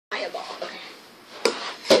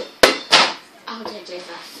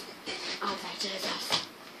Jesus. Oh, thank Jesus.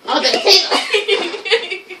 Oh, thank Jesus.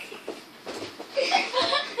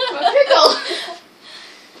 My pickle.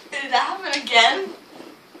 Did that happen again?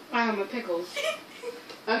 I have my pickles.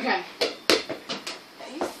 Okay.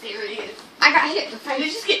 Are you serious? I got hit in the Did it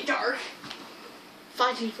face just get dark?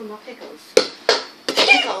 fighting for my pickles.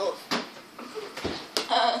 Pickles.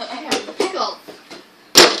 I have pickles.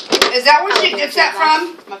 Is that where she gets that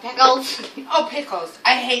from? My pickles. Oh, pickles.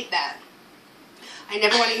 I hate that. I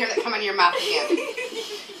never want to hear that come out of your mouth again.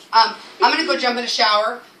 I'm going to go jump in the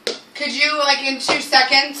shower. Could you, like, in 2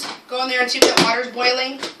 seconds, go in there and see if that water's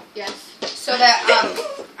boiling? Yes. So that,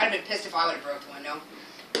 I'd have been pissed if I would have broke the window.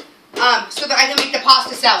 So that I can make the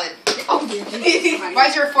pasta salad. Oh, dear. Why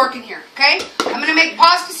is there a fork in here? Okay? I'm going to make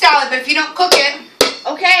pasta salad, but if you don't cook it,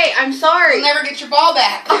 Okay, I'm sorry. you'll never get your ball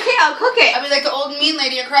back. Okay, I'll cook it. I'll be like the old mean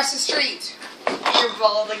lady across the street. You're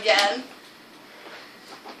bald again.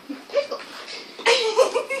 Pickles.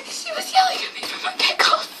 She was yelling at me for my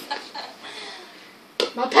pickles.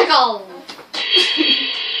 My pickle. What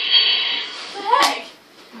the heck?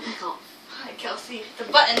 My pickle. Hi, Kelsey. The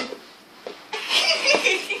button.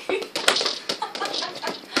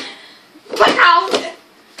 Pickles.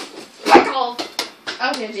 Pickles.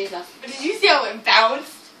 Okay, Jesus. Did you see how it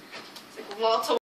bounced? It's like wall to